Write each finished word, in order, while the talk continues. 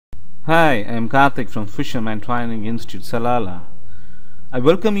Hi, I am Karthik from Fisherman Training Institute, Salala. I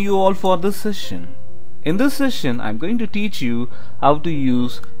welcome you all for this session. In this session, I am going to teach you how to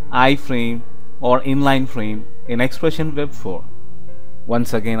use iframe or inline frame in Expression Web 4.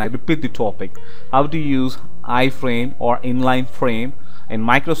 Once again, I repeat the topic, how to use iframe or inline frame in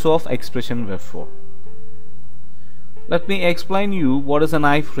Microsoft Expression Web 4. Let me explain you what is an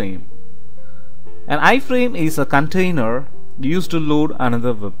iframe. An iframe is a container used to load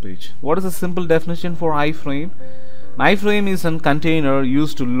another web page. What is the simple definition for iframe? An iframe is a container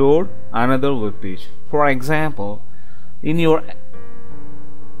used to load another web page. For example, in your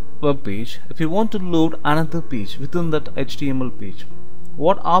web page, if you want to load another page within that HTML page,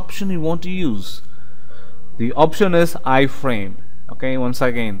 what option you want to use? The option is iframe. Okay, once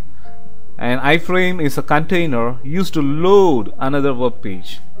again, an iframe is a container used to load another web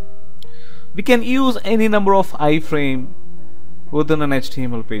page. We can use any number of iframe within an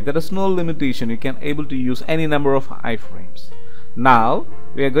HTML page. There is no limitation. You can able to use any number of iframes. Now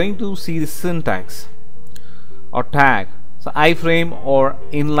we are going to see the syntax or tag. So iframe or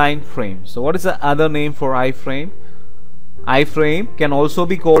inline frame. So what is the other name for iframe? Iframe can also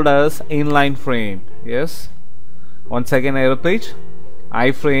be called as inline frame. Yes. Once again I repeat,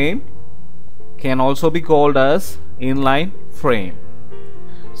 iframe can also be called as inline frame.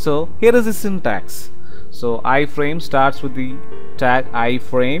 So here is the syntax. So iframe starts with the tag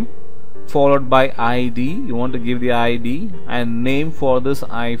iframe followed by ID. You want to give the ID and name for this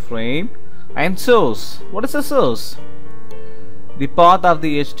iframe, and source. What is the source? The path of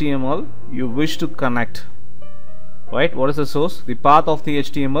the HTML you wish to connect. Right? What is the source? The path of the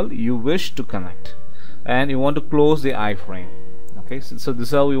HTML you wish to connect, and you want to close the iframe. Okay, so this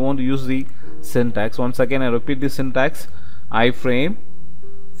is how we want to use the syntax. Once again I repeat the syntax: iframe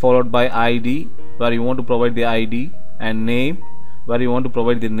followed by ID, where you want to provide the ID, and name, where you want to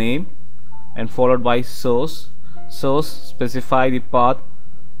provide the name, and followed by source. Source specify the path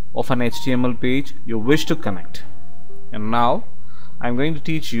of an HTML page you wish to connect. And now I'm going to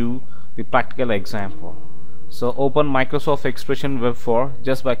teach you the practical example. So open Microsoft Expression Web 4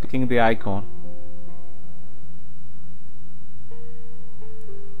 just by clicking the icon.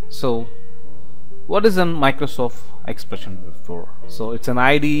 So what is an Microsoft Expression Web 4? So it's an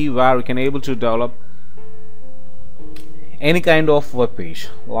IDE where we can able to develop any kind of web page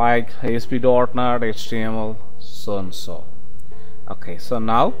like ASP.NET, HTML, so and so. Okay, so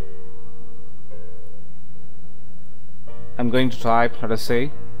now I'm going to type, let us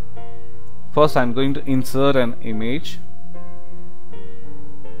say, first I'm going to insert an image.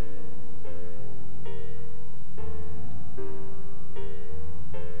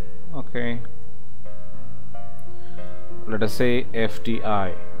 Okay, let us say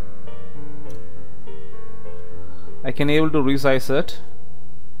FTI. I can able to resize it.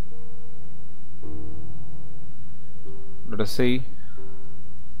 Let us say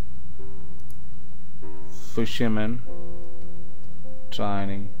Fisherman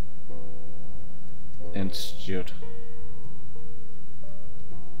Training Institute,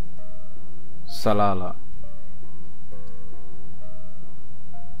 Salala,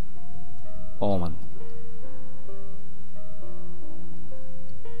 Oman.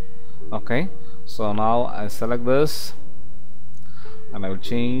 Okay, so now I select this and I will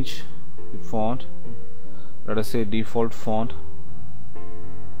change the font. Let us say default font.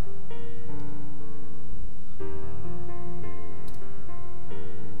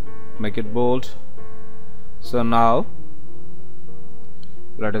 Make it bold. So now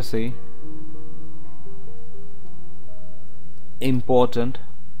let us say important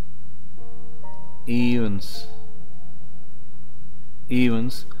events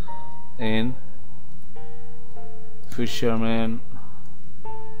in Fisherman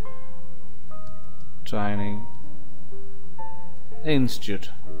Training Institute.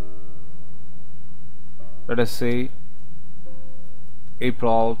 Let us say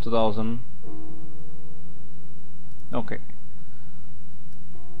April 2000. Okay,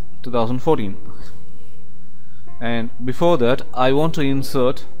 2014. And before that I want to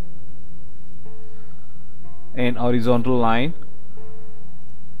insert an horizontal line,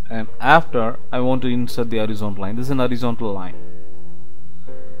 and after I want to insert the horizontal line. This is an horizontal line.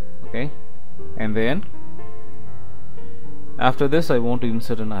 Okay, and then after this I want to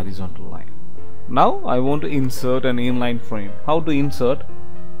insert an horizontal line. Now I want to insert an inline frame. How to insert?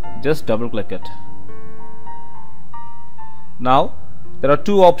 Just double click it. Now there are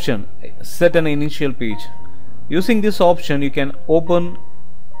two options. Set an initial page. Using this option you can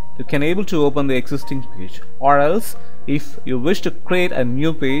able to open the existing page, or else if you wish to create a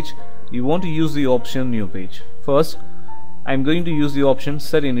new page you want to use the option new page. First I'm going to use the option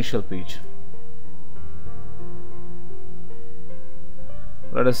set initial page.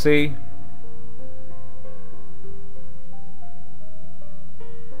 Let us say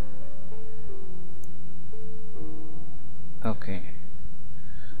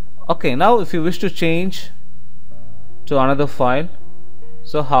okay, now if you wish to change to another file,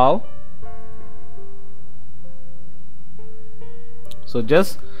 so how? So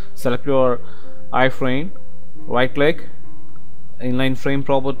just select your iframe, right click, inline frame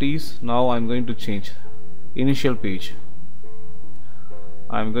properties. Now I'm going to change initial page.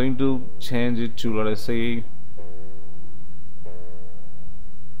 I'm going to change it to, let us say,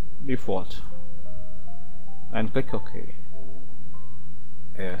 default, and click OK.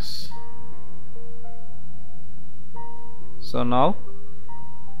 Yes. So now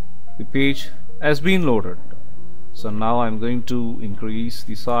the page has been loaded. So now I'm going to increase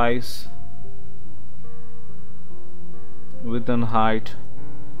the size, width and height,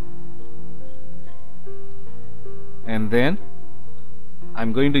 and then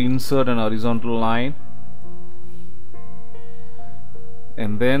I'm going to insert an horizontal line,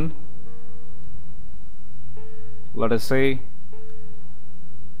 and then let us say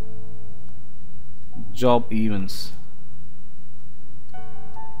job events.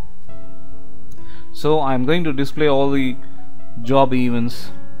 So I'm going to display all the job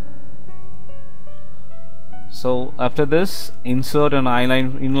events. So after this, insert an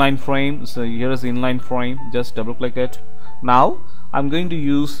inline frame. So here is the inline frame, just double click it. Now I'm going to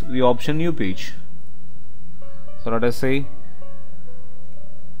use the option new page. So let us say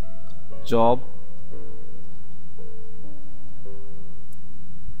job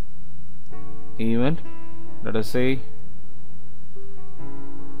event, let us say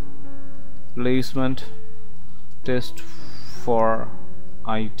placement test for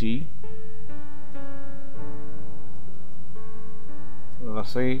IT, let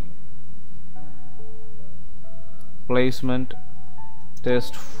us say placement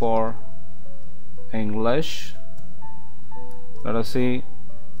test for English, let us say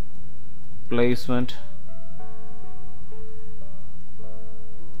placement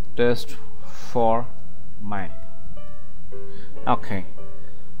test for math. Okay,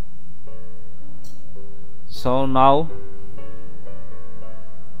 so now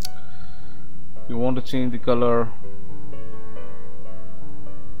you want to change the color,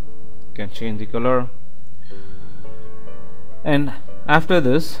 you can change the color. And after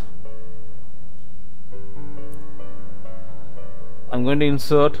this, I'm going to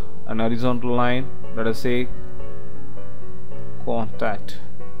insert an horizontal line, let us say contact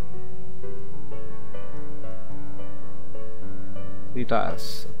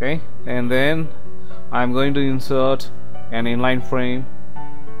details. Okay, and then I'm going to insert an inline frame,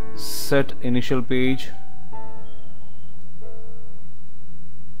 set initial page,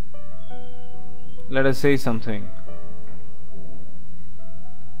 let us say something.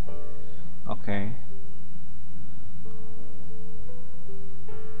 Okay,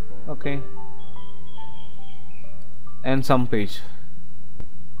 and some page,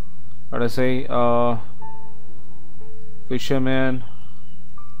 let us say Fisherman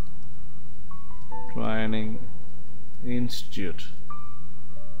Training Institute,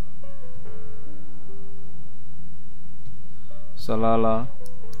 Salala,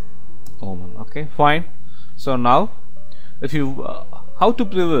 Oman. Okay, fine. So now if you how to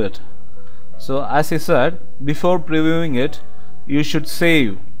preview it? So as I said before, previewing it you should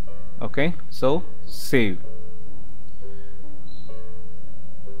save. Okay, so save.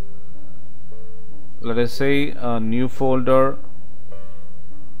 Let us say a new folder,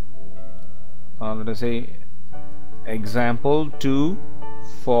 let us say example 2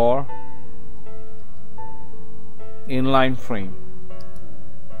 for inline frame.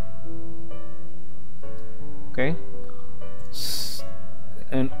 Okay,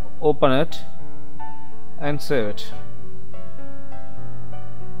 and open it and save it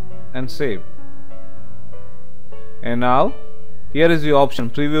and save. And now here is the option,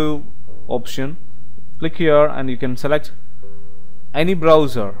 preview option. Click here and you can select any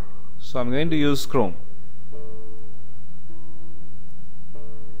browser. So I'm going to use Chrome.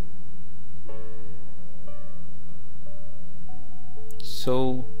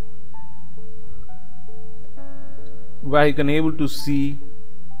 So where you can able to see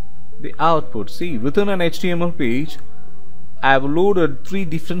the output. See, within an HTML page I have loaded 3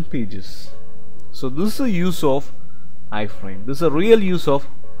 different pages. So this is a use of iframe. This is a real use of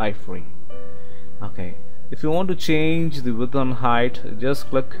iframe. Okay, if you want to change the width and height, just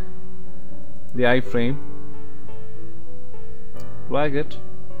click the iframe, drag it,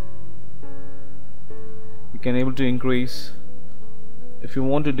 you can able to increase. If you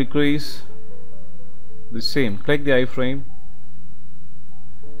want to decrease, the same, click the iframe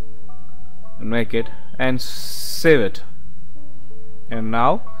and make it and save it, and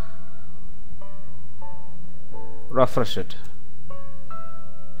now refresh it.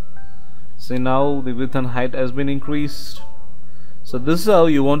 See, now the width and height has been increased. So this is how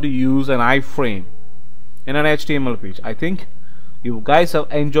you want to use an iframe in an HTML page. I think you guys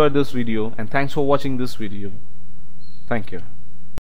have enjoyed this video, and thanks for watching this video. Thank you.